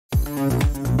What's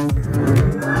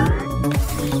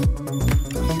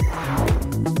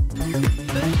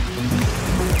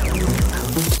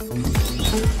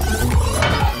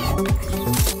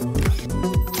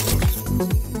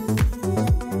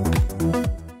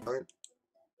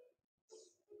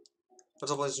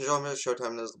up, ladies and gentlemen? It's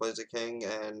Showtime. This is the Blazer King,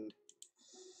 and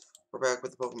we're back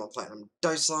with the Pokemon Platinum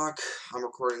Dicelocke. I'm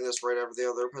recording this right after the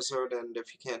other episode, and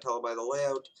if you can't tell by the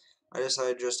layout, I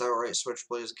decided to just outright switch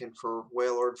Blaziken for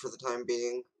Wailord for the time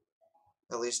being,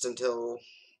 at least until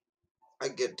I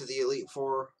get to the Elite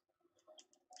Four,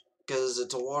 because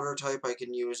it's a water type I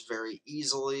can use very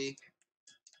easily,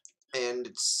 and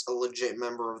it's a legit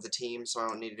member of the team, so I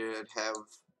don't need to have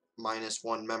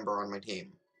 -1 member on my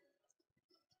team.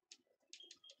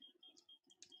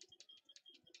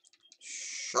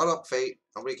 Shut up, Fate.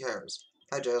 Nobody cares.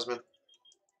 Hi, Jasmine.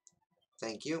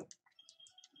 Thank you.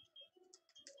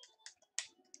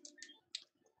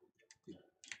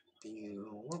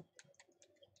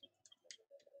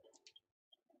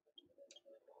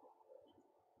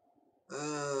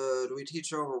 Do we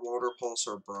teach over Water Pulse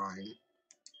or Brine?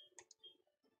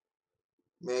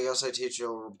 I mean, I guess I teach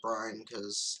over Brine,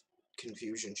 because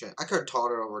confusion shit. I could have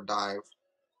taught it over Dive.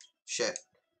 Shit.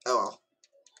 Oh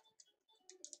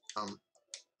well.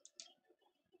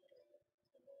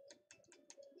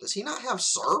 Does he not have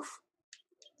Surf?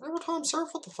 I never taught him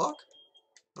Surf, what the fuck?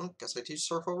 Oh, guess I teach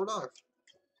Surf over Dive.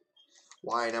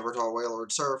 Why I never taught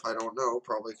Wailord Surf, I don't know.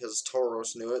 Probably because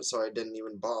Tauros knew it, so I didn't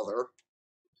even bother.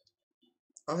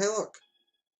 Oh, hey, look.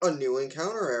 A new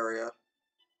encounter area.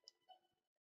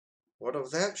 What of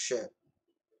that shit?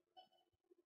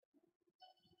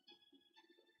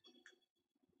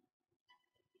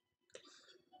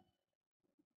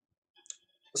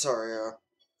 Sorry,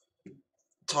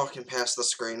 talking past the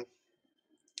screen.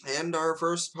 And our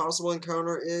first possible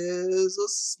encounter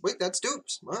is... Wait, that's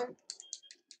dupes. Alright.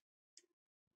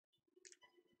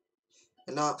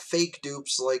 And not fake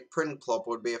dupes like Preend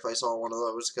would be if I saw one of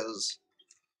those, because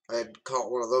I had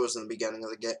caught one of those in the beginning of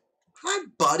the game. Hi,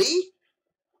 buddy!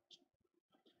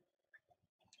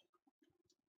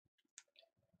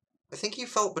 I think he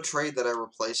felt betrayed that I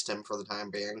replaced him for the time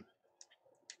being.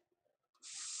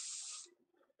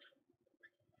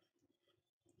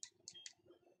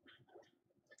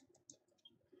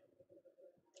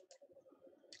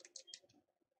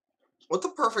 What the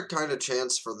perfect kind of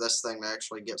chance for this thing to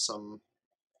actually get some,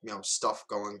 stuff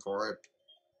going for it.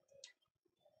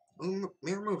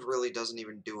 Mirror Move really doesn't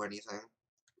even do anything.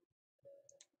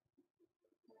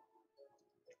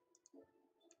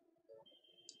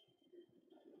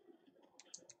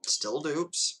 Still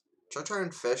dupes. Should I try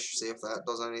and fish, see if that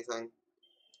does anything?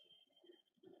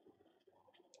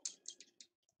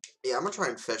 Yeah, I'm gonna try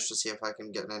and fish to see if I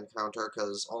can get an encounter,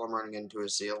 because all I'm running into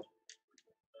is Seal.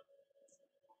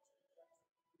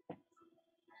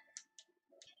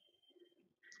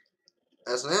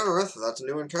 As an Anorith, that's a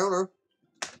new encounter.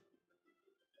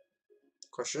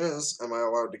 Question is, am I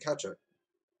allowed to catch it?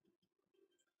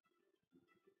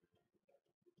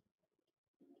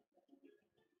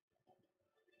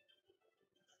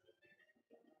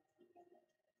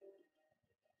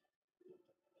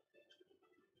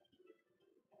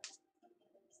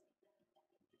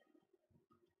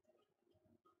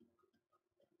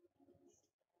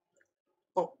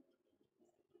 Oh.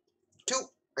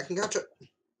 2! I can catch it.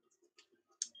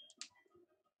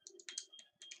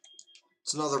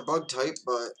 It's another bug type,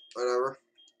 but whatever.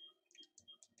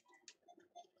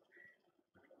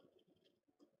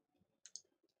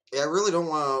 Yeah, I really don't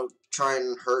want to try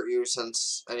and hurt you,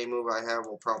 since any move I have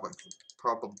will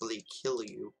probably kill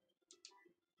you.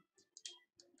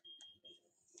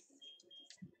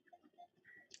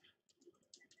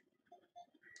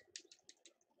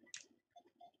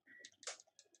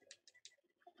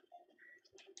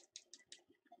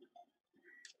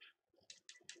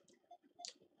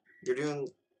 You're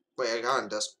doing... Wait, I got on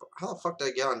Dusk... How the fuck did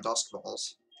I get on Dusk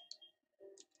Balls?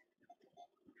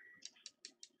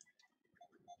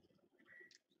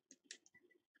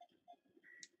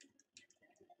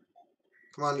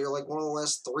 Come on, you're like one of the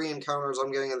last 3 encounters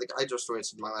I'm getting. I just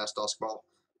wasted my last Dusk Ball.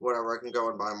 Whatever, I can go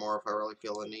and buy more if I really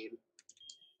feel the need.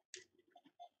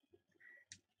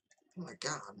 Oh my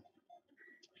god.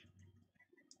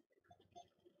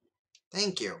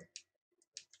 Thank you.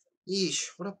 Yeesh,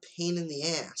 what a pain in the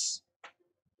ass.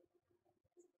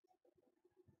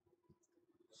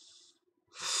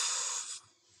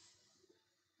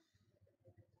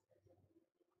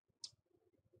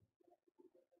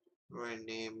 What do I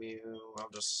name you? I'll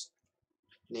just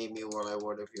name you what I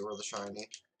would if you were the shiny.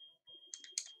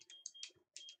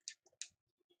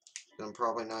 I'm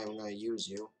probably not even going to use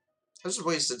you. I just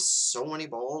wasted so many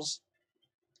balls.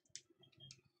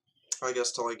 I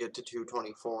guess till I get to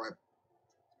 224.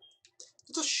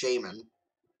 It's a shaman.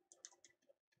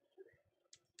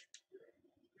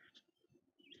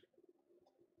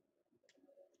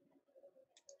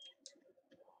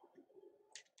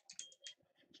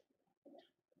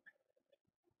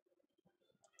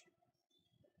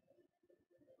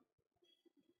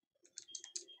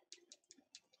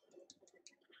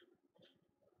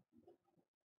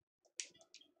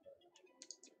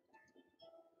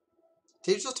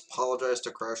 Can you just apologize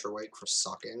to Crash or Wake for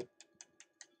sucking?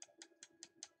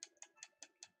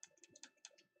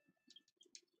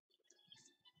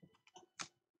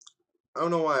 I don't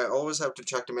know why I always have to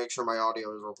check to make sure my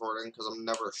audio is recording, because I'm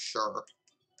never sure.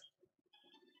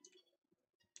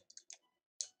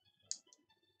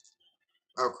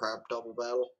 Oh crap, double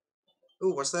battle.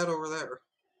 Ooh, what's that over there?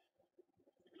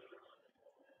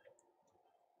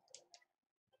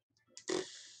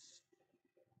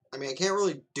 I mean, I can't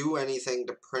really do anything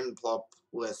to Preend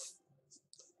with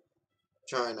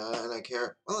China, and I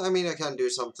can't... Well, I mean, I can do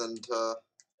something to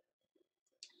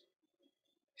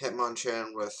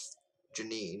Hitmonchan with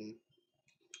Janine.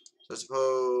 So I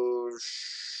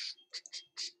suppose...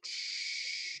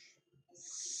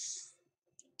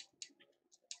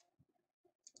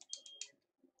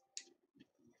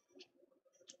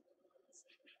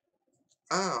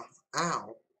 Oh,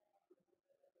 ow.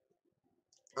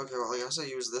 Okay, well, I guess I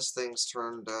use this thing's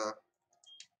turn to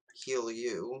heal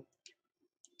you.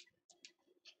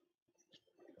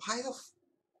 Why the f...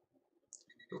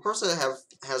 Of course it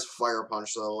has Fire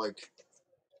Punch, though, like...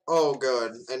 Oh,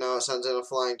 good. And now it sends in a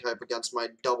Flying type against my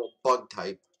double Bug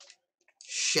type.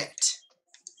 Shit.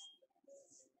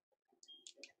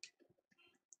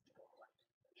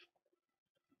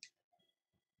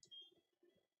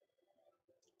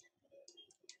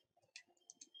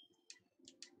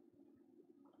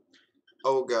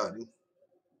 Oh, good.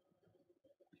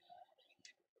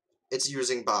 It's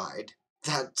using Bide.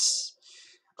 That's...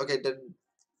 Okay, did...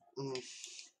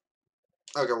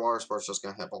 Okay, Water Sport's just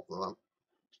gonna hit both of them.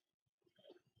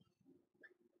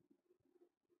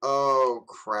 Oh,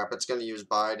 crap. It's gonna use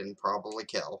Bide and probably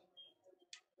kill.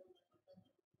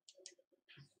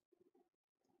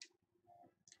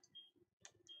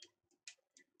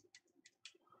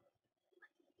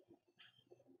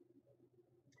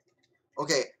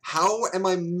 Okay, how am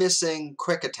I missing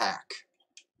Quick Attack?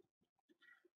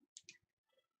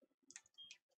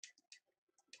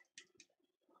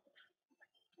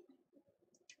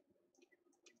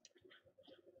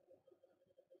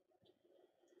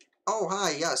 Oh,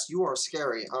 hi, yes, you are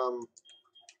scary.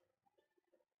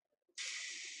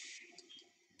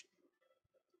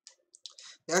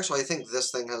 Actually, I think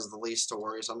this thing has the least to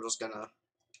worry, so I'm just gonna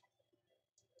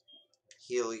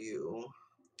heal you.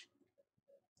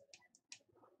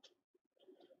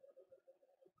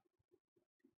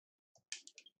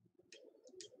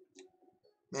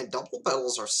 Man, double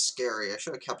battles are scary. I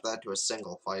should have kept that to a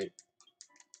single fight.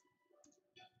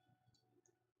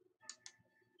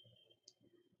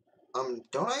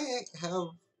 Don't I have...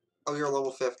 Oh, you're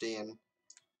level 50, and...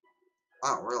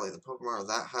 Wow, really? The Pokemon are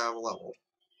that high of a level.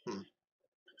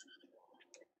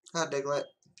 Hi, Diglett.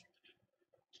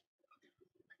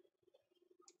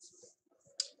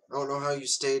 I don't know how you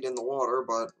stayed in the water,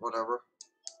 but whatever.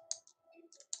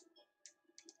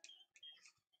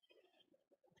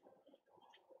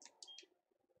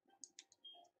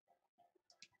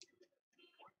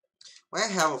 Why I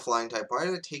have a flying type? Why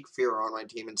did I take Fear on my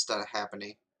team instead of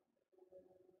Happiny?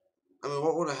 I mean,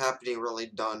 what would a Happiny really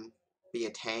done? Be a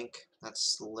tank?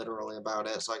 That's literally about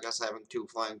it, so I guess having two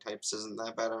flying types isn't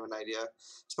that bad of an idea.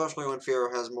 Especially when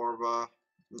Fear has more of a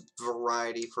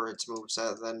variety for its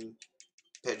moveset than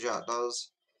Pidgeot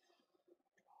does.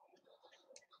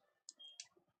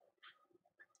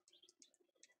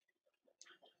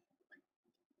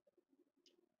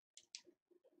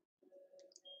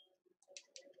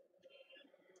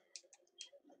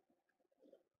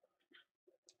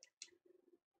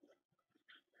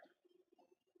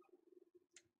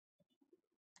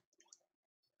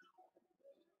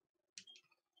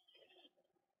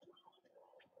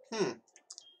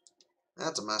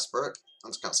 That's a Mesprit.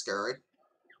 That's kind of scary.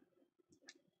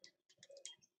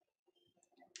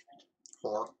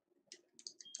 4.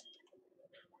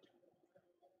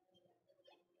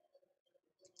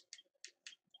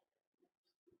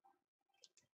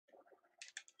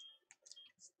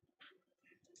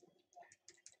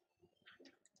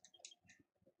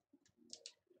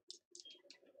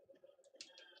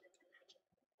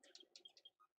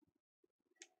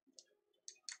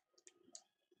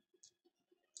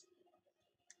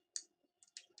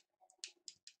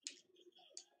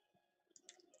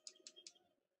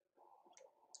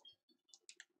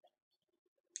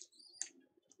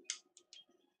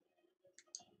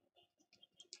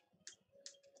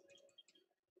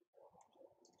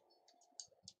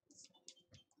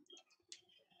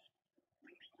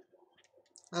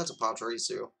 That's a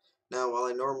Pachirisu. Now, while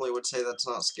I normally would say that's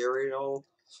not scary at all...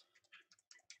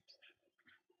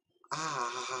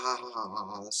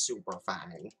 Ah, Super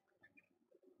Fang.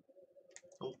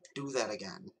 Don't do that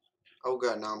again. Oh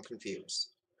good, now I'm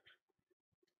confused.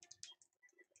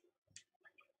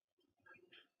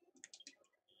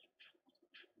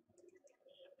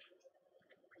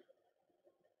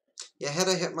 Yeah, had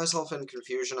I hit myself in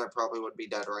confusion, I probably would be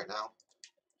dead right now.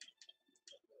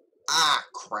 Ah,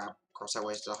 crap. Of course I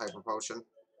wasted a Hyper Potion.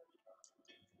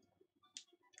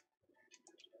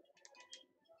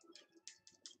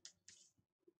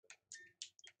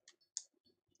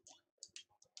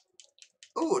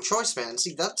 Ooh, a Choice Man.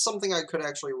 See, that's something I could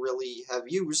actually really have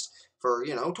used for,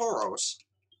 you know, Tauros.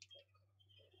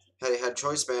 Had I had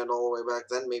Choice Band all the way back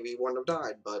then, maybe he wouldn't have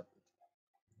died, but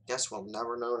guess we'll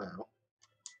never know now.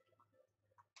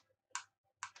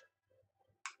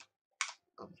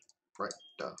 Right,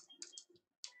 duh.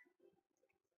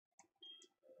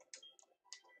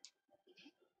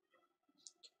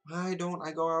 Why don't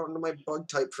I go out into my bug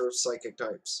type for psychic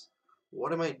types?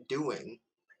 What am I doing?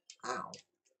 Ow.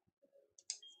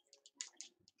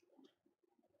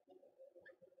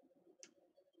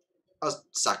 A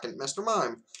second Mr.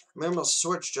 Mime. Maybe I'm gonna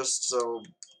switch just so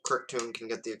Cricktoon can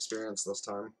get the experience this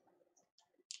time.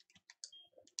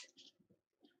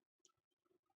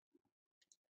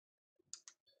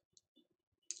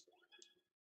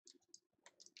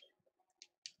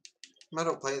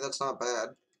 Meadow Play, that's not bad.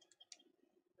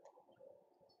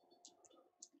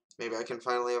 Maybe I can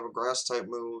finally have a grass type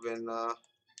move in the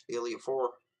Elite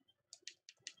Four.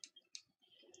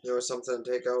 There was something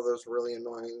to take out those really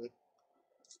annoying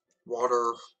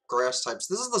water grass types.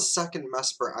 This is the second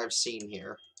Mesprit I've seen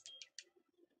here.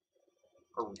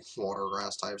 Or water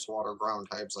grass types, water ground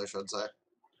types, I should say.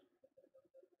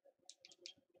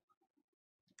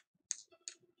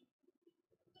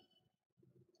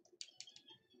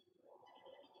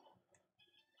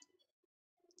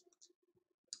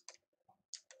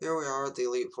 Here we are at the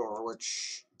Elite Four,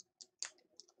 which...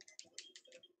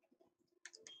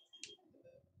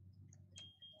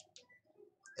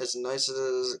 as nice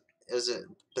as it...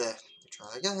 Bleh,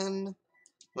 try again.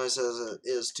 Nice as it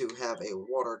is to have a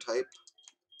water type,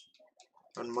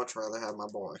 I'd much rather have my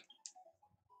boy.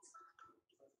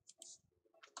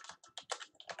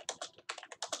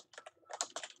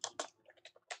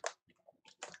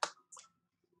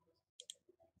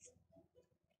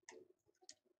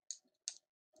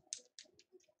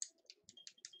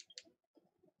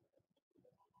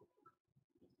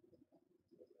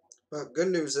 But good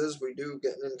news is we do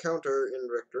get an encounter in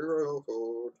Victory Royal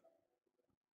Code.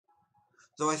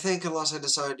 Though I think unless I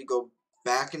decide to go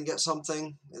back and get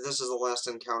something, this is the last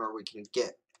encounter we can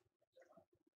get.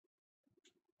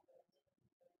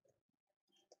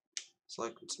 It's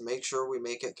like, let's make sure we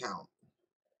make it count.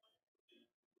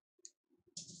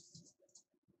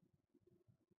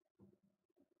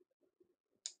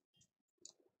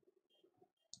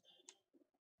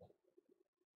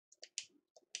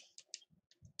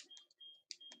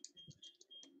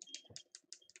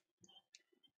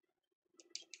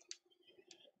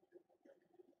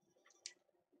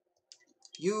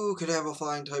 You could have a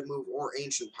flying type move or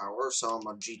ancient power, so I'm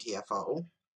a GTFO.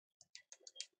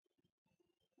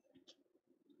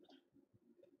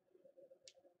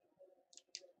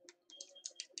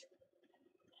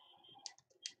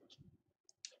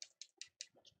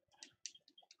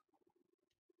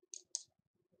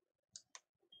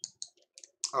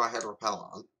 Oh, I had Repel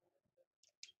on.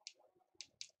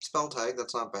 Spell Tag,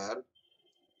 that's not bad.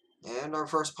 And our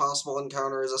first possible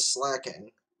encounter is a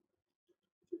Slacking.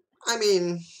 I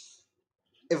mean,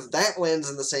 if that lands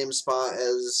in the same spot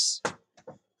as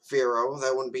Fearow,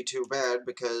 that wouldn't be too bad,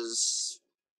 because...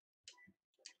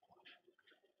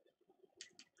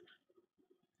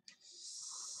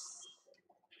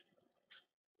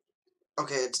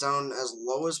 okay, it's down as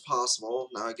low as possible.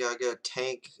 Now I gotta get a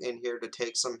tank in here to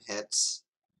take some hits.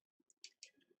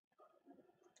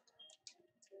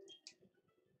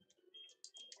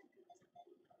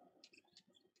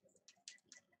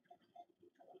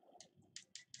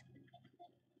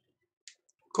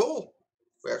 Cool!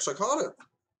 We actually caught it.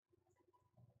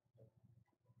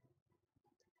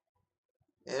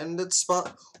 And it's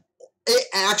spot... it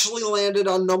actually landed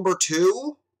on number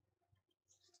 2?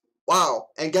 Wow,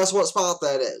 and guess what spot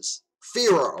that is?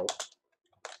 Fearow.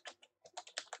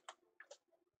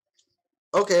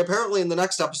 Okay, apparently in the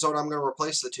next episode I'm going to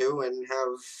replace the two and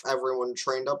have everyone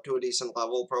trained up to a decent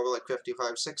level, probably like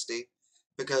 55, 60.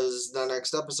 Because the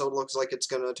next episode looks like it's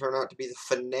going to turn out to be the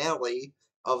finale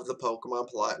of the Pokemon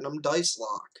Platinum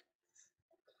Dicelocke.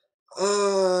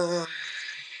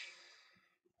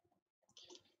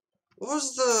 What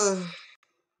was the...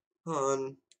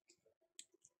 on...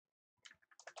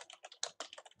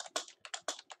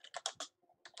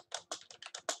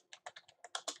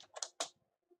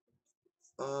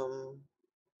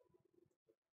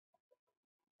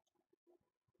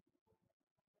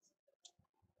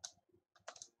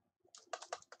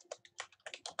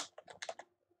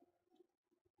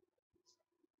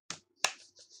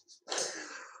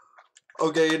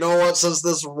 Okay, you know what? Since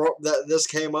this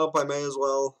came up, I may as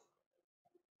well.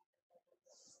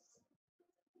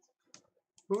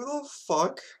 Who the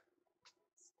fuck?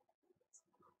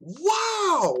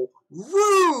 Wow!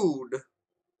 Rude!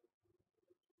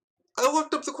 I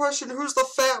looked up the question, who's the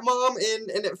fat mom and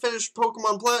it finished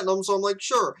Pokemon Platinum, so I'm like,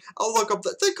 sure, I'll look up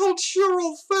they called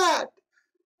Cheryl fat!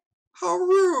 How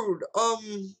rude!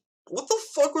 What the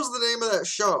fuck was the name of that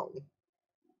show?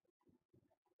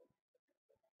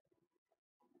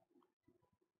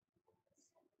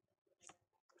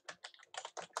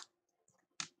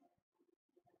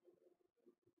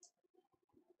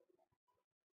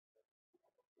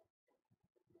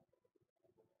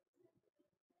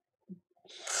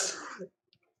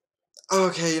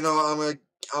 Okay, you know, I'm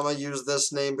gonna use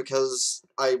this name because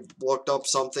I looked up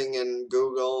something in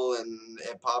Google and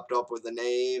it popped up with the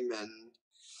name, and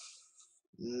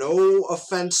no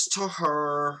offense to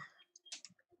her.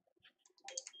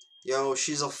 You know,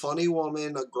 she's a funny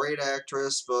woman, a great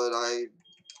actress, but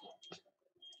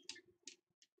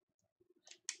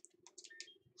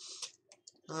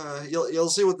you'll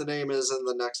see what the name is in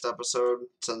the next episode,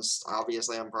 since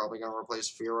obviously I'm probably gonna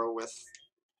replace Firo with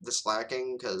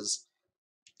Dicelocke, because,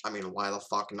 I mean, why the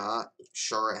fuck not?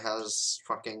 Sure, it has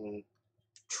fucking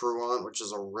Truant, which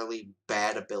is a really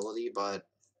bad ability, but...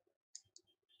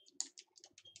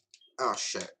 Oh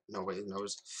shit, nobody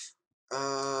knows.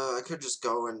 I could just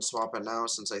go and swap it now,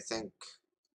 since I think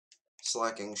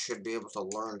Slacking should be able to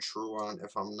learn Truant,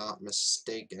 if I'm not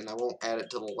mistaken. I won't add it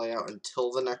to the layout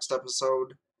until the next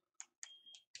episode.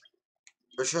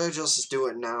 Or should I just do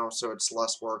it now so it's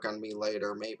less work on me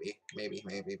later? Maybe.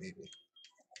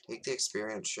 Take the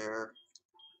experience share.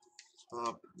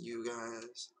 Swap you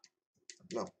guys.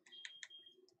 No.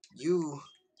 You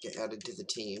get added to the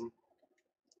team.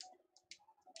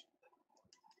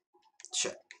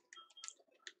 Shit.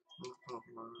 Move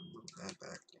Pokemon, move that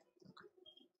back.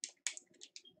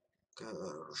 Okay.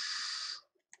 Gosh.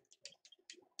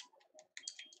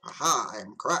 Aha, I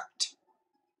am correct.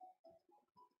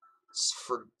 Let's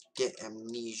forget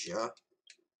amnesia.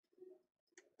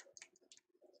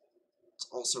 Let's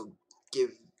also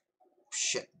give...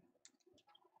 Shit.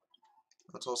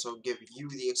 Let's also give you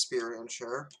the experience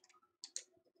share.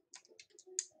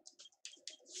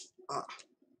 Ah.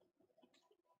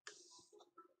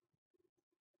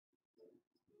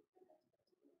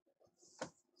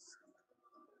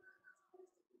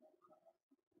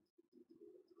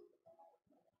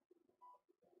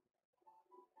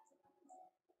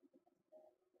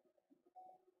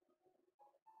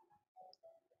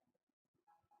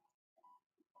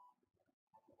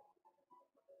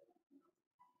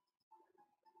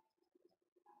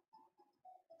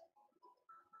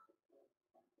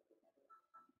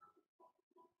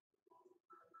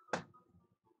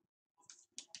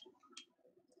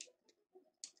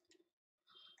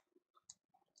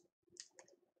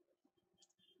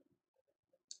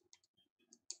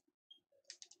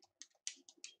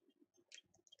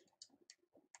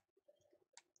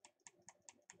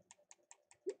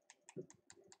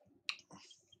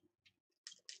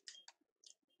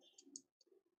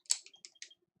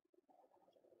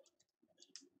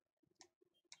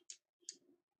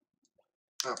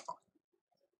 Oh, fuck.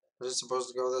 Was it supposed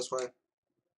to go this way?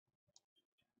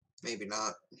 Maybe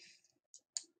not.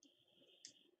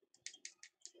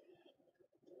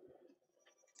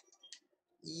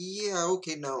 Yeah,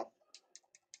 okay, no.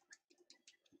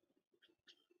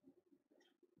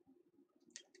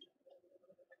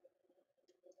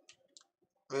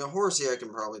 I mean, a Horsey I can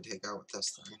probably take out with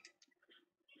this thing.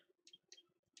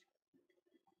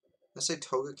 Did I say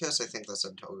Togekiss? I think that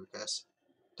said Togekiss.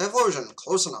 Typhlosion,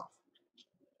 close enough.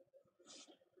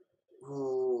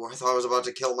 Ooh, I thought I was about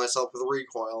to kill myself with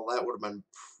recoil. That would have been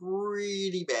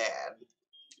pretty bad.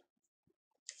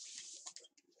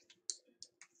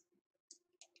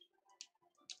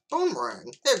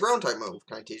 Boomerang. Hey, ground type move.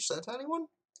 Can I teach that to anyone?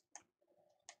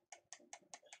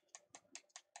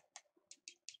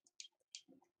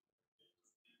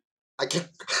 I can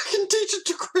teach it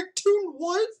to Cricktoon?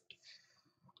 What?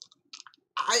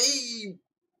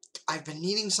 I've been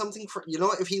needing something for... You know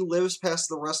what? If he lives past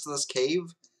the rest of this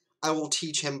cave, I will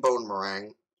teach him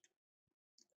Boomerang.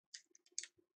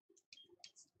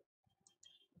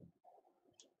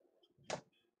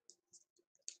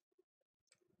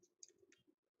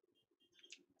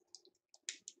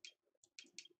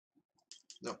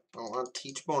 No, I don't want to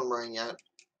teach Boomerang yet.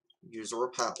 Use a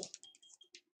Repel.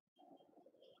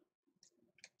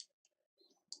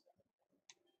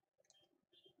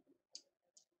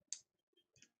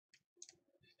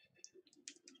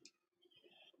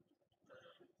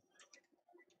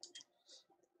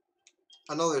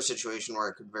 Another situation where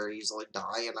I could very easily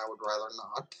die, and I would rather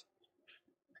not.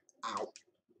 Ow.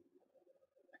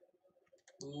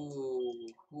 Ooh.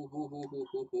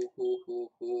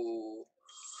 Ooh.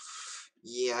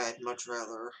 Yeah, I'd much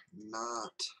rather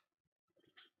not.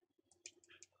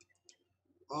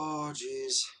 Oh,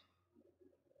 jeez.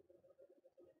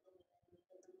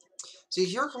 See,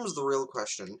 here comes the real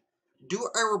question. Do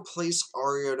I replace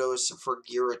Ariados for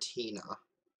Giratina?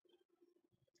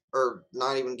 Or,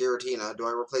 not even Giratina. Do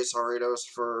I replace Ariados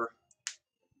for,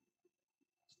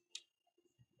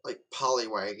 like,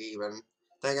 Poliwag, even?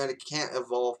 Then I can't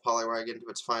evolve Poliwag into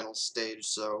its final stage,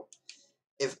 so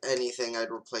if anything, I'd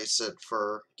replace it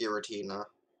for Giratina.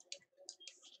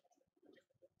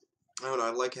 I don't know,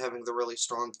 I like having the really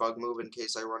strong bug move in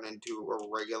case I run into a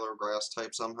regular grass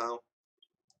type somehow.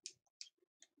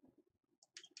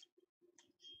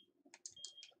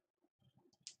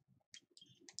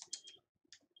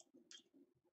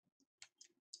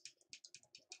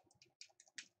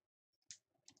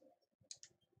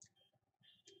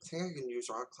 I think I can use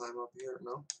Rock Climb up here,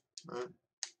 no? Alright.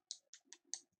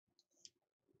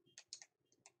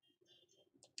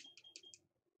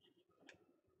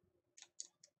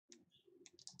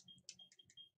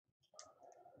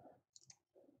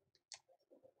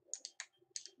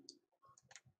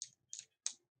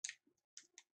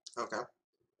 Okay.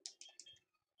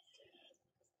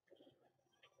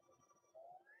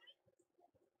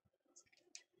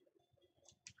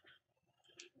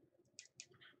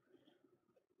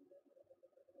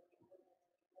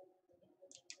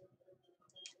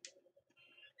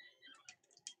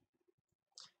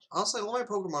 Honestly, all my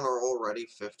Pokemon are already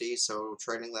 50, so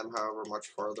training them however much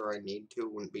farther I need to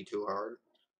wouldn't be too hard.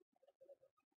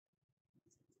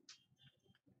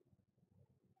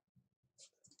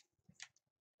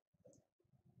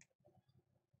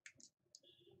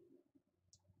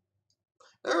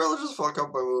 Did I really just fuck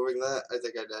up by moving that? I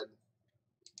think I did.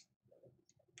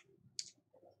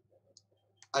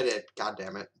 I did. God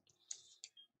damn it.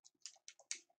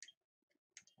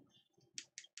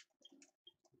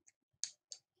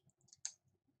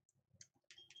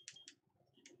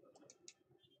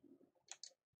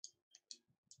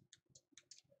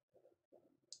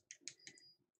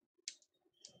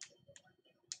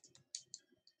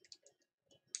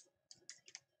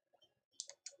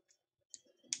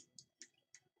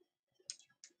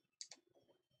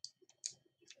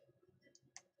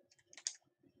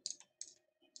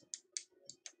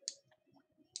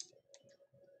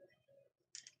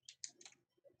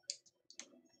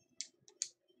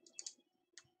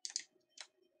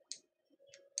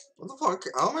 What the fuck?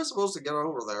 How am I supposed to get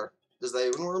over there? Is that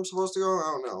even where I'm supposed to go?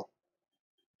 I don't know.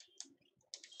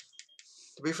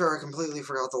 To be fair, I completely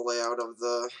forgot the layout of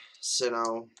the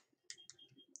Sinnoh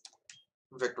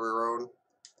Victory Road.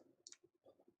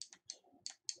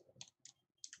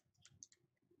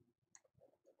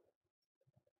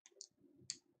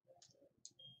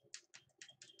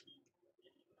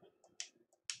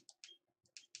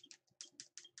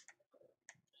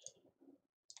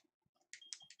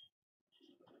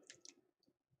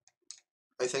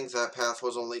 I think that path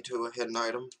was only to a hidden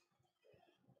item.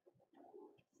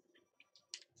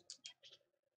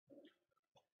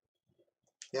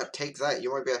 Yeah, take that.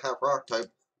 You might be a half rock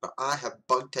type, but I have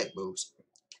bug type moves.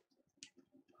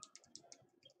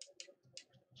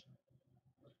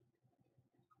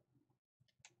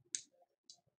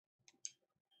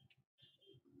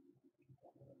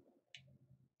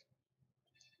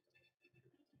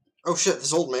 Oh shit,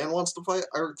 this old man wants to fight?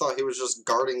 I thought he was just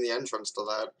guarding the entrance to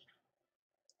that.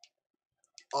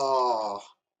 Oh.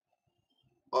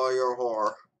 Oh, you're a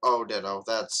whore. Oh, Ditto.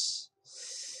 That's...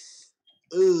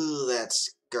 Ooh,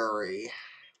 that's scurry.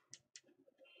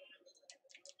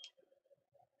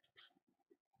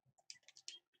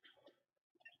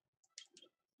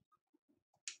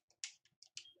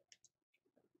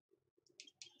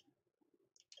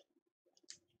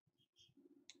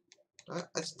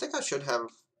 I think I should have...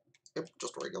 Yep,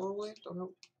 just regularly. Don't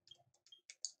know.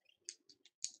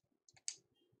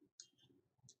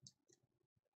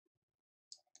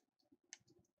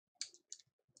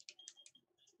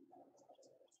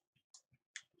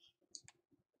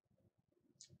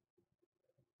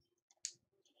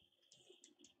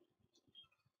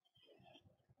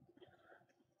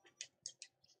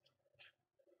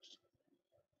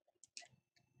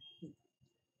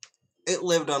 It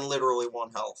lived on literally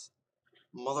 1 health.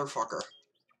 Motherfucker.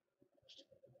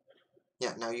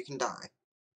 Yeah, now you can die.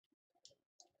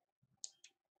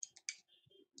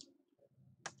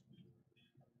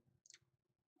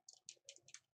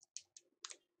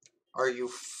 Are you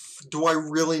do I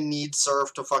really need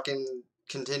Surf to fucking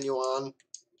continue on?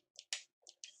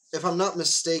 If I'm not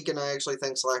mistaken, I actually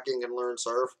think Slacking can learn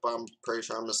Surf, but I'm pretty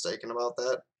sure I'm mistaken about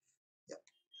that. Yep.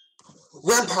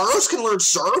 Rampardos can learn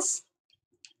Surf?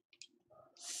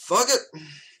 Fuck it.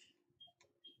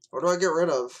 What do I get rid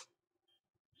of?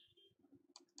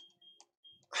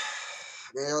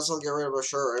 Maybe I guess I'll get rid of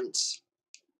Assurance.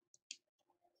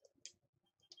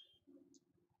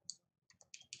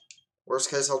 Worst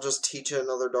case, I'll just teach it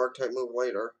another Dark-type move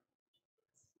later.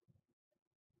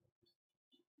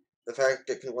 The fact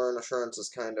it can learn Assurance is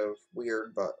kind of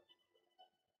weird, but...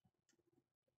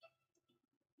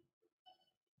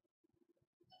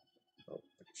 Oh,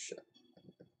 shit.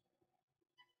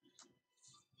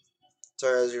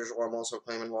 Sorry, as usual, I'm also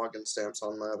claiming login stamps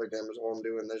on my other games while I'm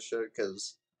doing this shit,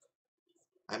 because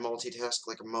I multitask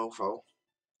like a mofo.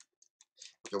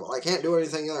 Okay, well, I can't do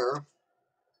anything there.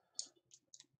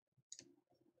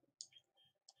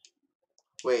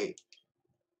 Wait.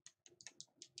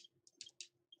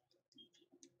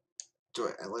 Do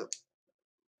it.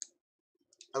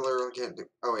 I literally can't do...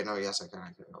 Oh, wait, no, yes, I can.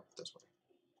 I can go this way.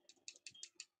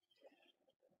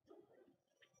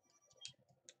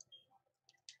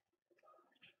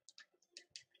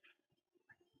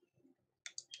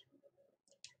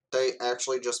 They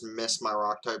actually just missed my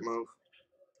Rock-type move.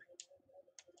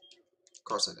 Of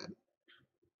course I did.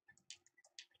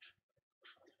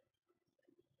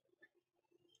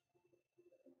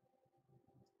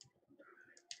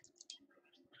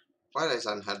 Why did I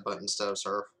send Headbutt instead of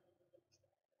Surf?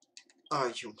 Oh,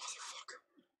 you motherfucker.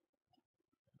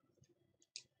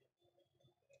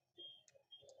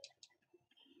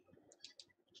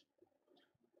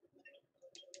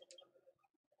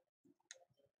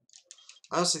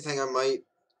 I honestly think I might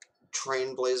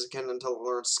train Blaziken until it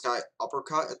learns Sky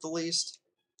Uppercut at the least.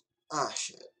 Ah,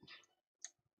 shit.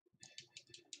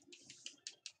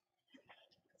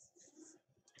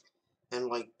 And,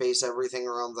 like, base everything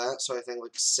around that, so I think,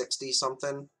 like,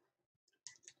 60-something.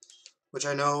 Which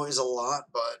I know is a lot,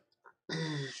 but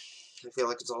I feel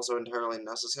like it's also entirely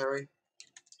necessary.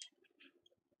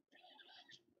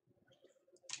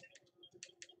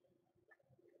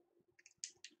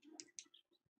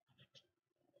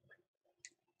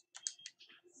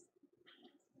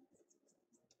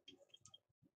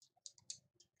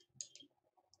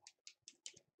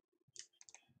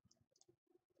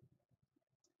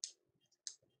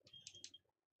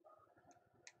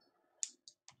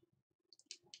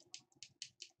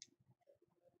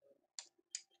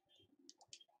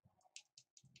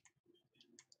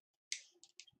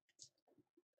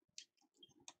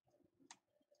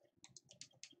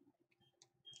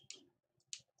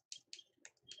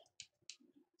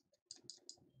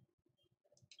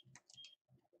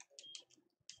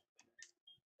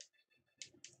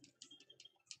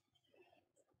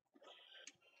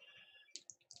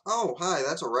 Oh, hi,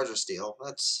 that's a Registeel.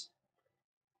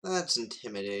 That's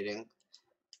intimidating.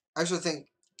 I actually think...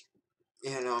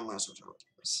 Yeah, no, I'm gonna switch over to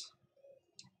this.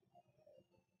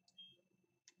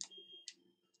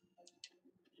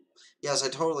 Yes, I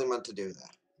totally meant to do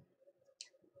that.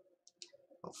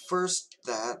 Well, first,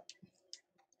 that...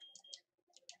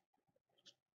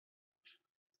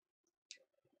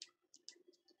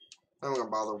 I'm not gonna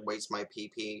bother waste my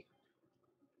PP.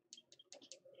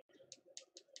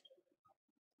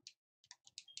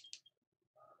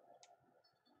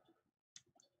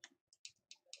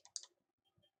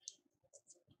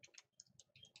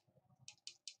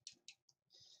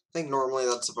 I think normally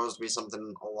that's supposed to be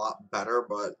something a lot better,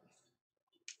 but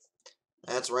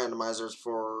that's randomizers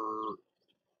for...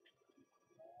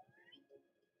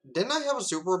 Didn't I have a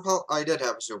super repel? I did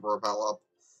have a super repel up.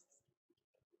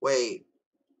 Wait.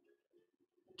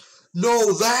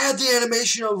 No, that had the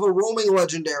animation of a roaming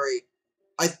legendary.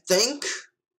 I think?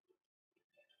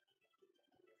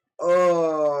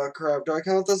 Oh, crap. Do I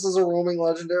count this as a roaming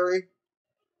legendary?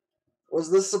 Was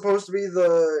this supposed to be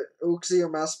the Uxie or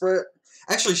Mesprit?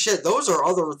 Actually, shit, those are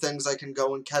other things I can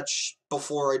go and catch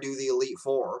before I do the Elite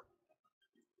Four.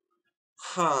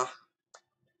 Huh.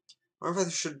 I wonder if I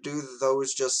should do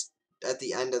those just at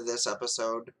the end of this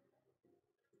episode.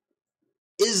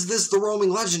 Is this the roaming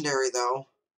legendary, though?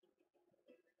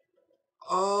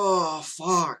 Oh,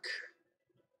 fuck.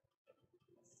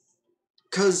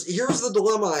 Because here's the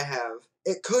dilemma I have.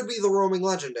 It could be the roaming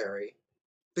legendary.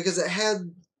 Because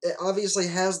it obviously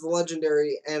has the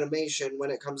legendary animation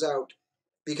when it comes out.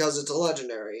 Because it's a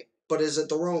legendary. But is it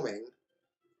the roaming?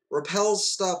 Repels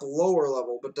stop lower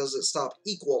level, but does it stop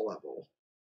equal level?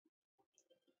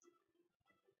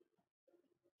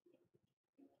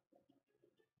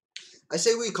 I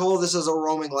say we call this as a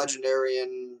roaming legendary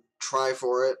and try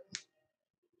for it.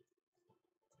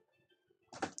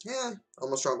 Yeah,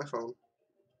 almost dropped my phone.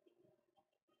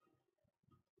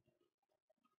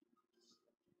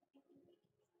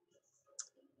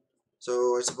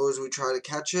 So I suppose we try to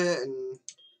catch it, and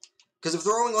because if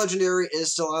the roaming legendary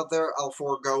is still out there, I'll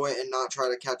forego it and not try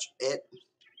to catch it.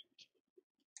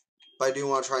 But I do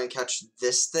want to try and catch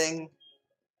this thing.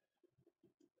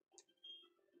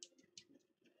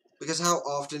 Because how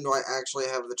often do I actually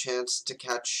have the chance to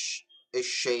catch a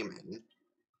shaman?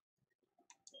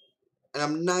 And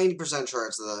I'm 90% sure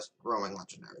it's the roaming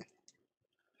legendary.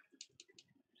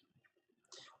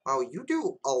 Wow, you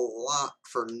do a lot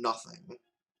for nothing.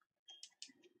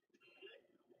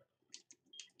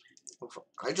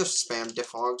 I just spam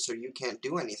defog so you can't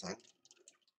do anything.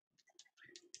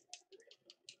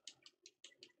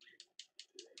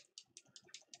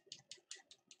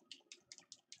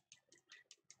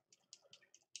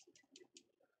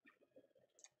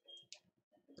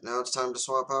 Now it's time to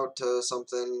swap out to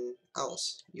something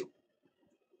else. You.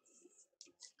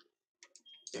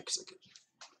 Yeah, because I can.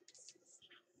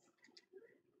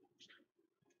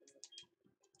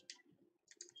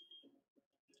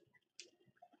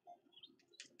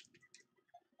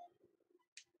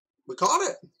 We caught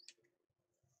it!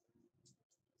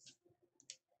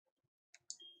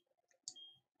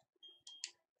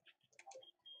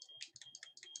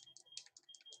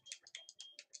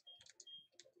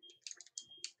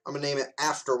 I'm gonna name it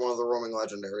after one of the roaming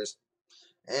legendaries.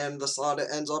 And the slot it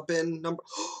ends up in number...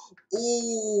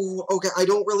 Ooh, okay, I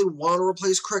don't really want to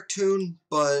replace Cricktoon,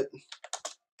 but...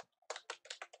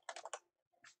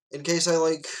 in case I,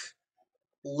 like,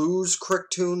 lose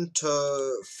Cricktoon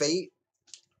to Fate,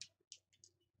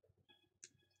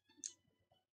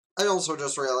 I also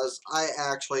just realized I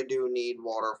actually do need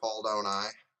Waterfall, don't I?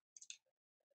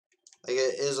 Like,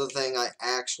 it is a thing I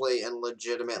actually and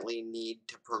legitimately need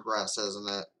to progress, isn't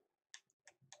it?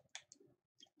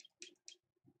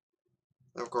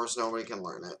 Of course, nobody can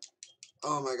learn it.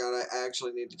 Oh my god, I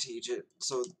actually need to teach it.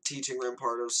 So, teaching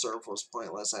Rampardo's Surf was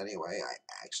pointless anyway.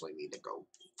 I actually need to go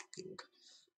fucking...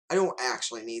 I don't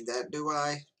actually need that, do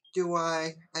I? Do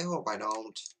I? I hope I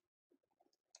don't.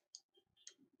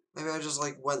 Maybe I just,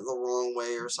 like, went the wrong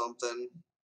way or something.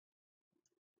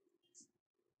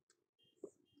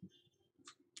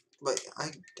 But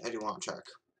I do want to check.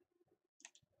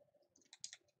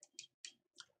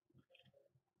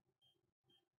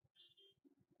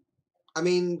 I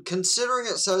mean, considering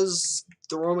it says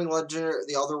the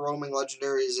other roaming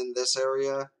legendaries in this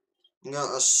area, I'm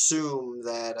gonna assume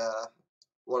that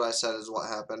what I said is what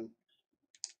happened.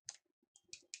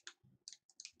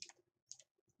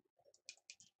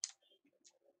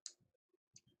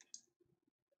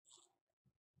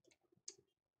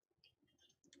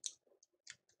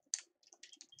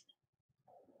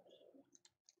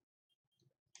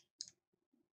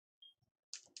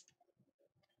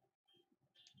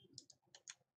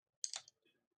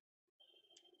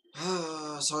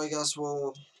 So I guess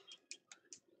we'll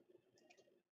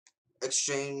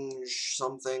exchange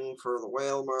something for the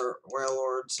Whale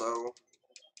Lord, so...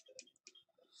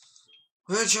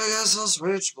 which I guess I'll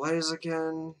switch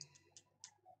Blaziken.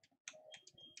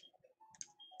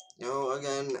 You know,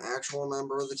 again, actual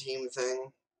member of the team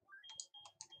thing.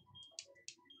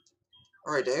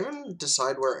 Alright, did I even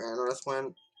decide where Anorith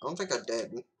went? I don't think I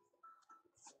did.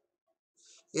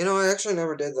 You know, I actually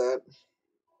never did that.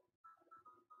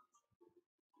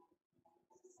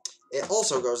 It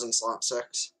also goes in slot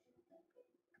 6.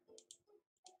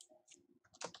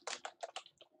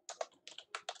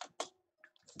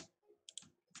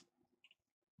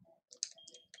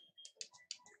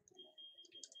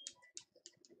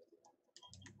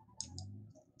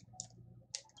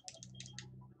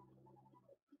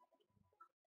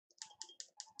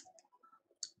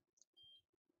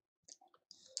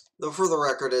 Though for the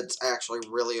record, it's actually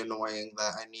really annoying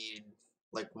that I need,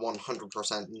 like,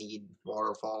 100% need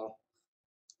Waterfall.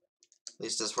 At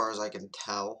least as far as I can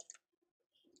tell.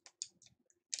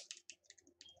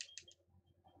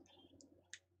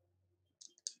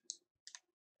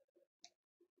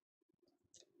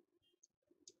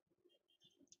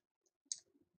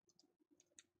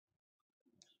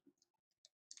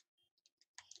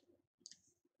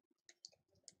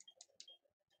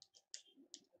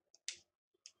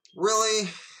 Really?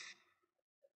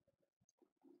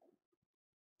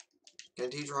 Can I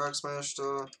teach Rock Smash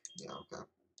to... yeah, okay.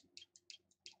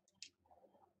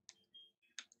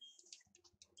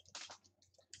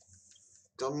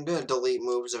 I'm gonna delete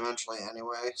moves eventually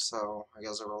anyway, so I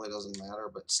guess it really doesn't matter,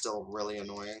 but still really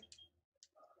annoying.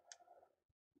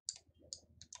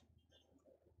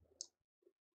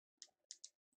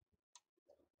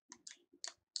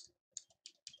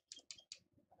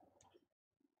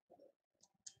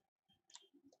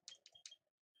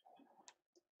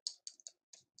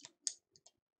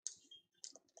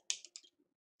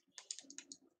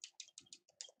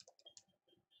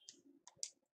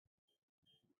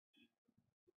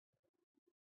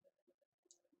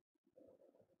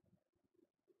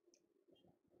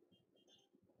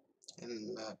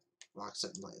 And that locks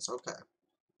it in place. Okay.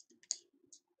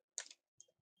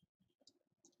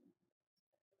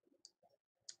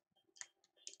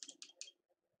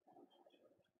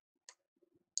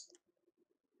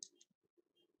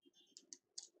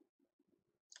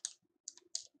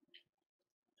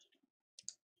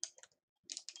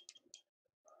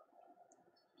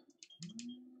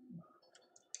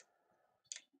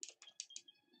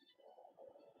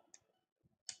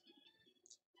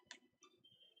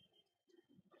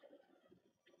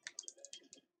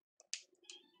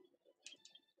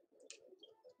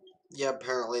 Yeah,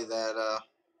 apparently that,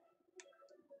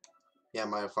 yeah, I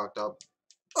might have fucked up.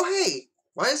 Oh, hey!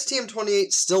 Why is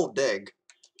TM28 still dig?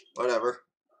 Whatever.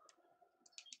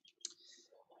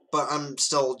 But I'm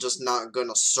still just not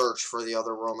gonna search for the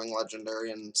other roaming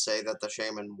legendary and say that the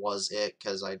shaman was it,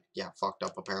 because I, yeah, fucked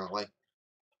up apparently.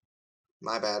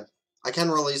 My bad. I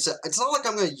can release it. It's not like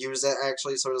I'm gonna use it,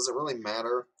 actually, so does it really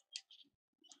matter?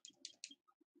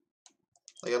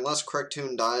 Like, unless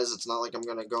Cricktoon dies, it's not like I'm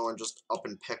gonna go and just up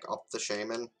and pick up the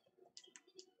shaman.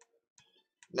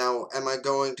 Now, am I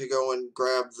going to go and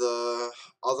grab the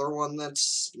other one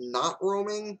that's not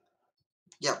roaming?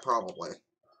 Yeah, probably.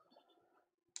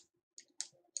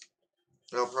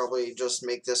 And I'll probably just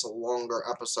make this a longer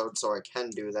episode so I can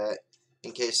do that,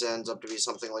 in case it ends up to be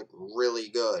something, like, really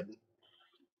good.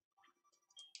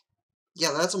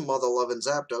 Yeah, that's a mother-loving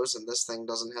Zapdos, and this thing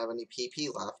doesn't have any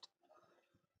PP left.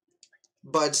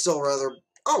 But I'd still rather...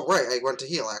 Oh, right, I went to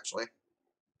heal, actually.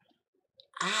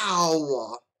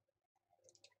 Ow!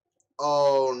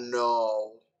 Oh,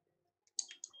 no.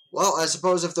 Well, I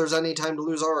suppose if there's any time to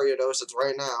lose Ariados, it's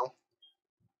right now.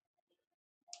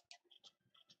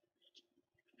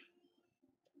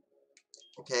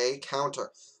 Okay,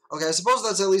 counter. Okay, I suppose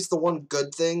that's at least the one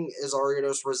good thing, is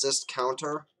Ariados resist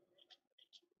counter.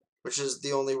 Which is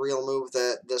the only real move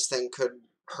that this thing could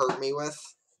hurt me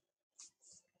with.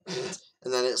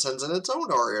 And then it sends in its own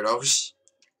Ariados.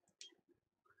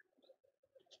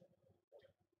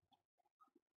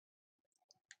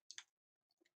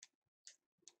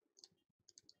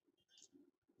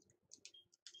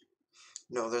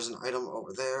 No, there's an item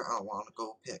over there I want to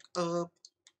go pick up.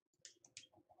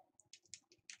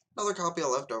 Another copy of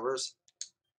leftovers.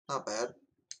 Not bad.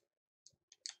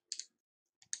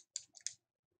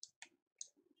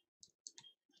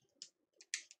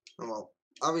 Well,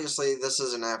 obviously this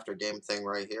is an after game thing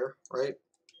right here, right?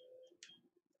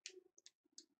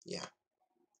 Yeah.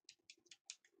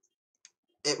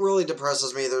 It really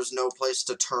depresses me there's no place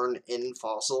to turn in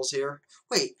fossils here.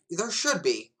 Wait, there should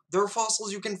be. There are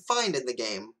fossils you can find in the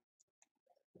game.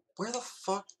 Where the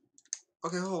fuck?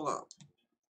 Okay, hold up.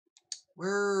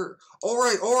 Where?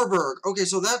 Alright, Orberg! Okay,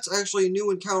 so that's actually a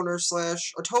new encounter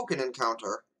slash a token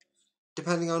encounter.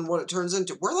 Depending on what it turns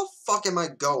into. Where the fuck am I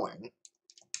going?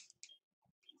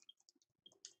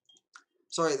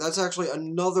 Sorry, that's actually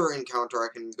another encounter I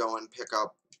can go and pick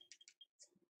up.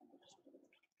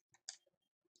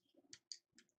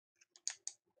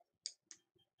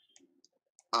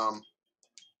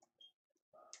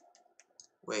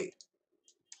 Wait.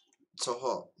 So,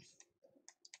 hold.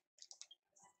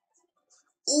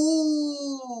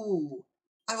 Ooh!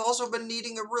 I've also been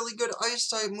needing a really good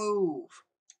Ice-type move.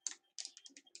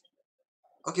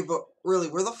 Okay, but really,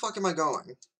 where the fuck am I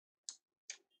going?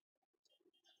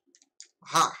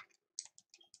 Ha!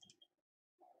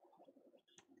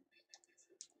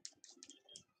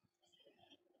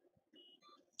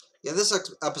 Yeah, this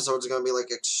episode's gonna be, like,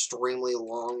 extremely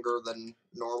longer than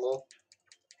normal.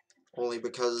 Only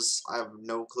because I have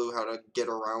no clue how to get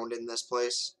around in this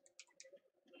place.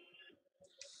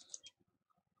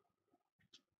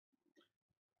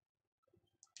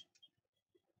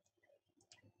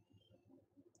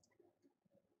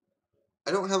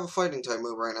 I don't have a fighting type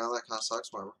move right now, that kinda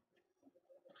sucks, whatever.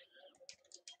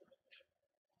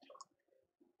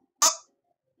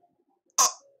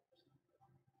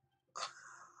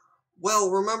 Well,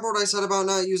 remember what I said about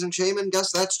not using Shaman?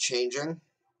 Guess that's changing.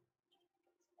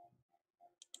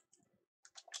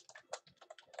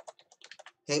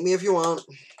 Hate me if you want.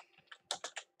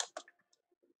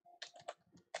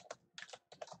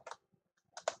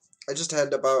 I just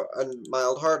had about a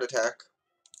mild heart attack.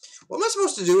 What am I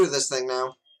supposed to do with this thing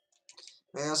now?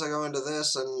 I guess I go into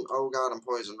this and, oh god, I'm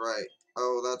poisoned, right.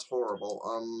 Oh, that's horrible.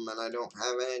 And I don't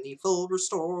have any full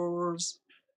restores.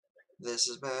 This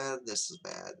is bad, this is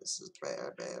bad, this is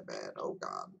bad, bad, bad. Oh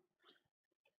god.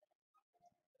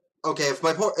 Okay, if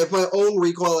my own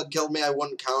recoil had killed me, I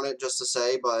wouldn't count it, just to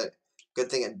say, but good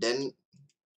thing it didn't.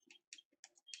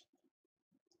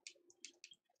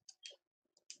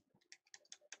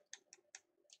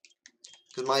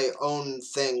 Because my own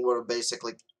thing would have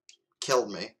basically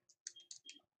killed me.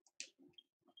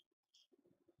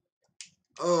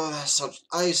 Oh, that's such...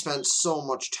 I spent so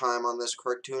much time on this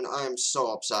cartoon. I am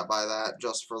so upset by that,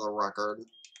 just for the record.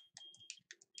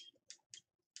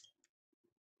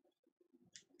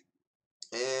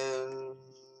 And...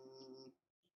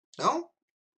 No?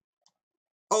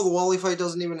 Oh, the Wally fight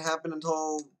doesn't even happen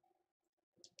until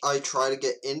I try to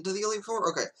get into the Elite Four?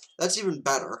 Okay, that's even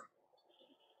better.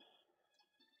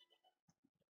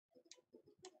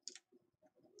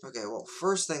 Okay, well,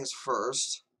 first things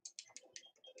first.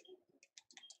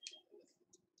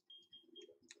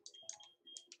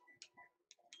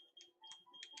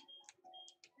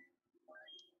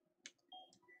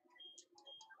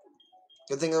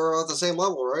 Good thing they're all at the same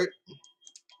level, right?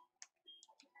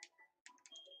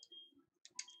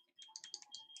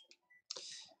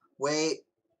 Wait.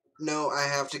 No, I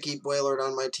have to keep Wailord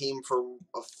on my team for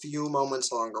a few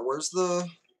moments longer. Where's the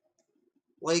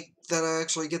lake that I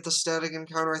actually get the static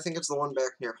encounter? I think it's the one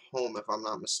back near home, if I'm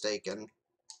not mistaken.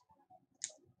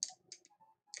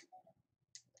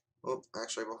 Oh,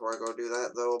 actually, before I go do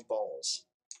that, though, balls.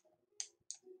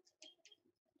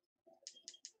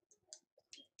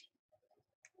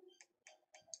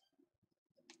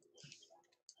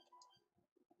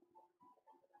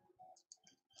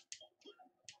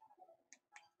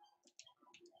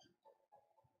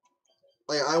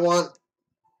 Like, I want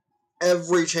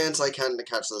every chance I can to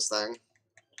catch this thing.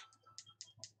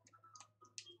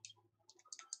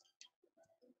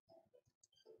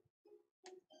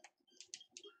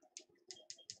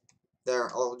 There,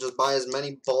 I'll just buy as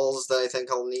many balls that I think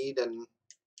I'll need, and...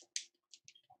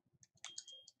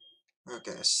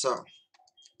 Okay, so...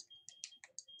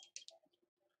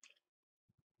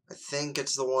 I think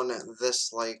it's the one at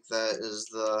this lake that is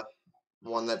the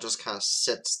one that just kind of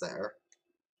sits there.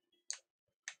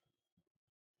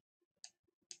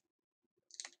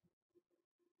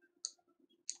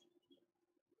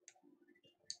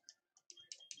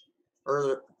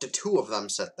 Or do two of them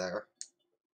sit there?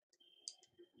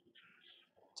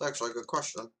 It's actually a good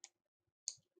question.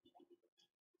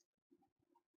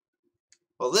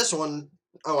 Well, this one...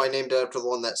 Oh, I named it after the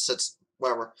one that sits...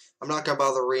 Whatever. I'm not gonna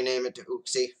bother rename it to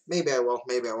Oopsie. Maybe I will,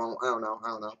 maybe I won't. I don't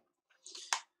know.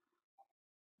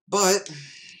 But...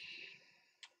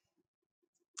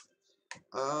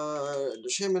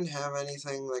 does Shaman have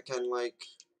anything that can, like...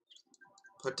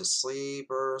 put to sleep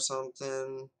or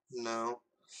something? No.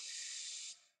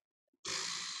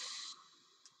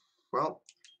 Well...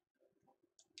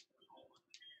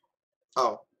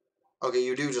 Oh. Okay,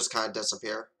 you do just kind of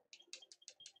disappear.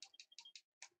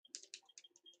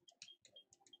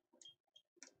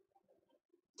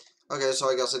 Okay,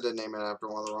 so I guess I did name it after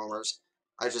one of the roamers.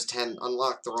 I just hadn't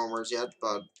unlocked the roamers yet,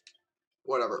 but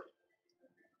whatever.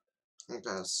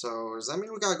 Okay, so does that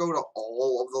mean we gotta go to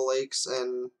all of the lakes?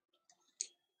 And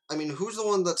I mean, who's the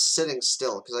one that's sitting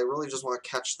still? Because I really just want to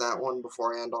catch that one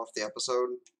before I end off the episode.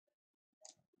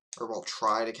 Or, well,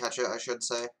 try to catch it, I should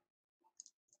say.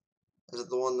 Is it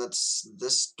the one that's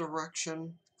this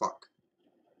direction? Fuck.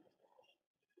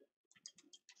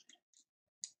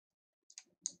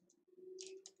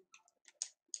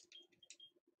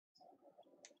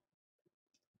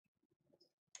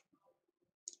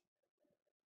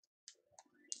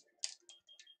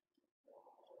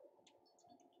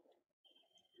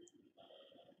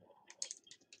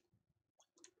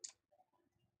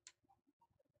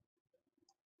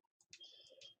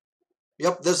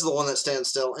 Yep, this is the one that stands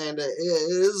still, and it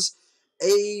is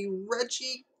a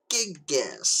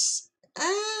Regigigas.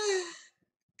 Ah.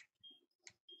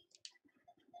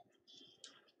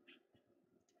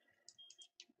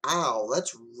 Ow,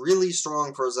 that's really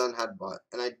strong for a Zen Headbutt,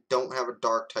 and I don't have a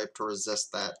Dark type to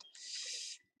resist that.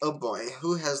 Oh boy,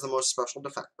 who has the most special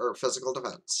defense or physical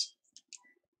defense?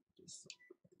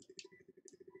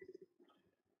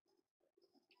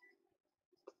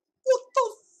 What the?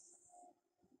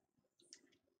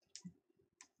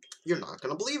 You're not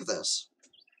gonna believe this.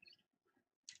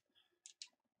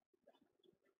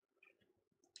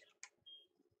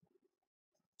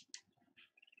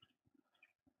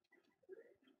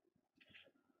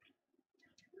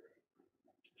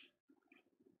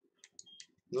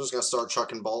 I'm just gonna start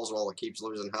chucking balls while it keeps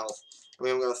losing health. I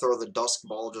mean, I'm gonna throw the Dusk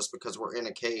Ball just because we're in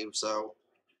a cave, so...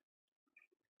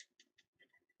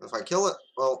 If I kill it,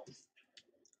 well...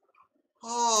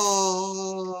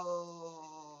 Oh...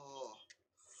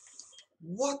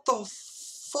 What the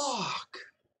fuck?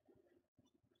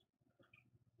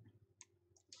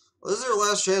 Well, this is your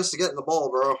last chance to get in the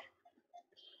ball, bro.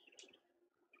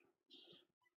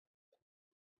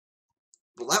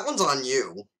 Well, that one's on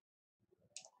you.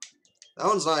 That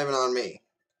one's not even on me.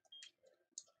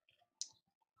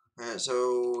 Alright,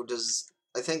 so does...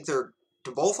 I think they're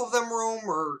do both of them roam,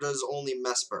 or does only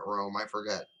Mascot roam? I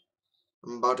forget.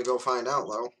 I'm about to go find out,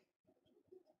 though.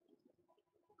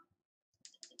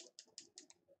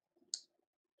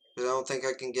 Because I don't think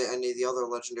I can get any of the other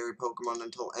legendary Pokemon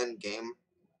until endgame.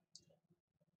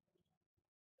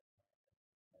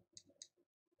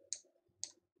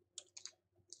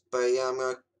 But yeah,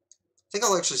 I think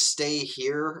I'll actually stay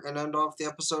here and end off the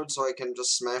episode so I can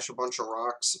just smash a bunch of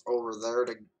rocks over there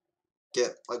to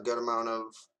get a good amount of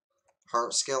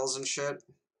heart scales and shit.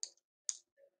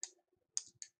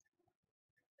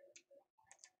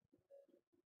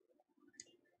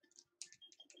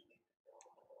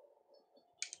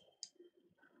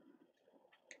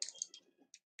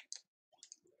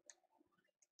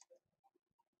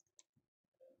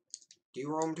 Do you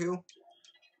roam too?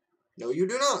 No, you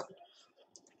do not.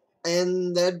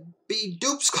 And that'd be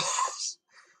dupes.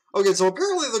 Okay, so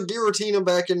apparently the Giratina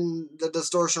back in the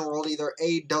Distortion world either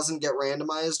A, doesn't get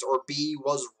randomized, or B,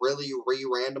 was really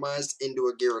re-randomized into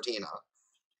a Giratina.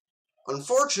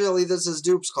 Unfortunately, this is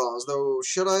dupes clause, though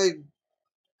should I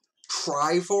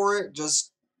try for it,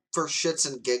 just for shits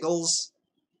and giggles?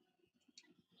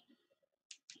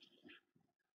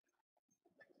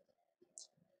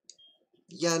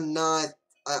 Yeah, nah,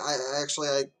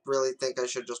 I really think I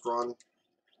should just run.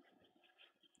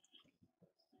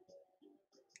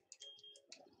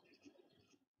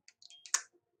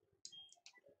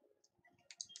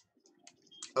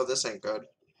 Oh, this ain't good.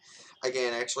 I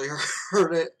can't actually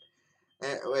hurt it.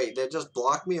 Wait, did it just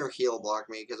block me or heal block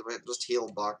me? Because if it just heal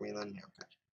block me, then yeah, okay.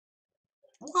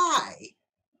 Why?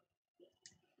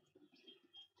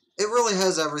 It really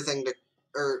has everything to,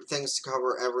 or things to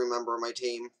cover every member of my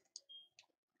team.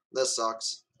 This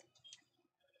sucks.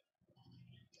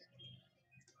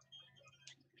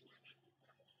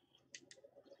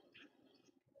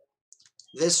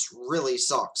 This really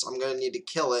sucks. I'm gonna need to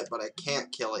kill it, but I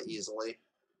can't kill it easily.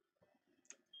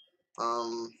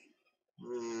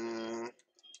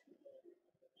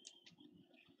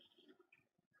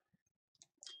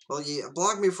 Well, yeah,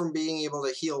 block me from being able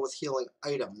to heal with healing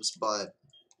items, but...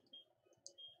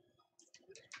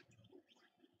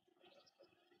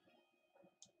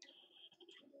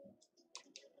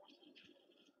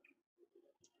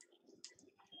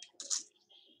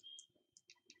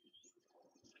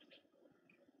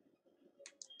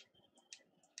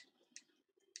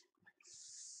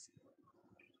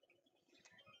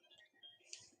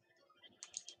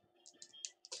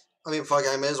 I mean, fuck,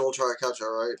 I may as well try to catch it,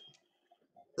 right?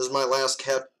 This is my last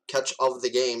catch of the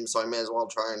game, so I may as well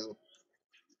try and...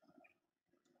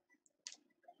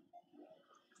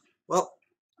 Well,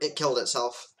 it killed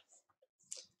itself.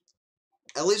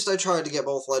 At least I tried to get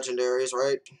both legendaries,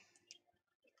 right?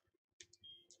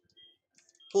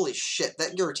 Holy shit,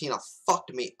 that Giratina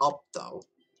fucked me up, though.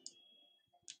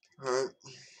 Alright.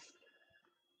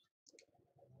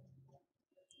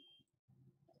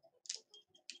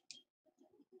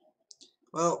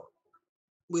 Well,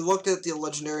 we looked at the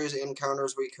legendaries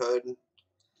encounters we could.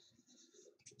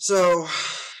 So,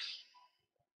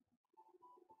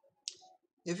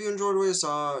 if you enjoyed what you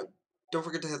saw, don't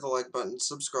forget to hit the like button,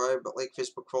 subscribe, like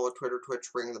Facebook, follow Twitter, Twitch,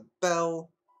 ring the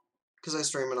bell, because I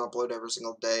stream and upload every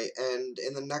single day. And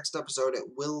in the next episode,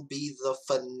 it will be the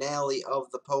finale of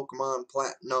the Pokemon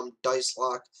Platinum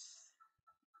Dicelocke.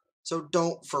 So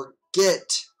don't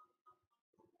forget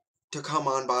to come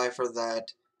on by for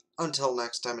that. Until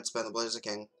next time, it's been the Blazer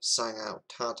King, signing out.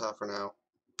 Ta-ta for now.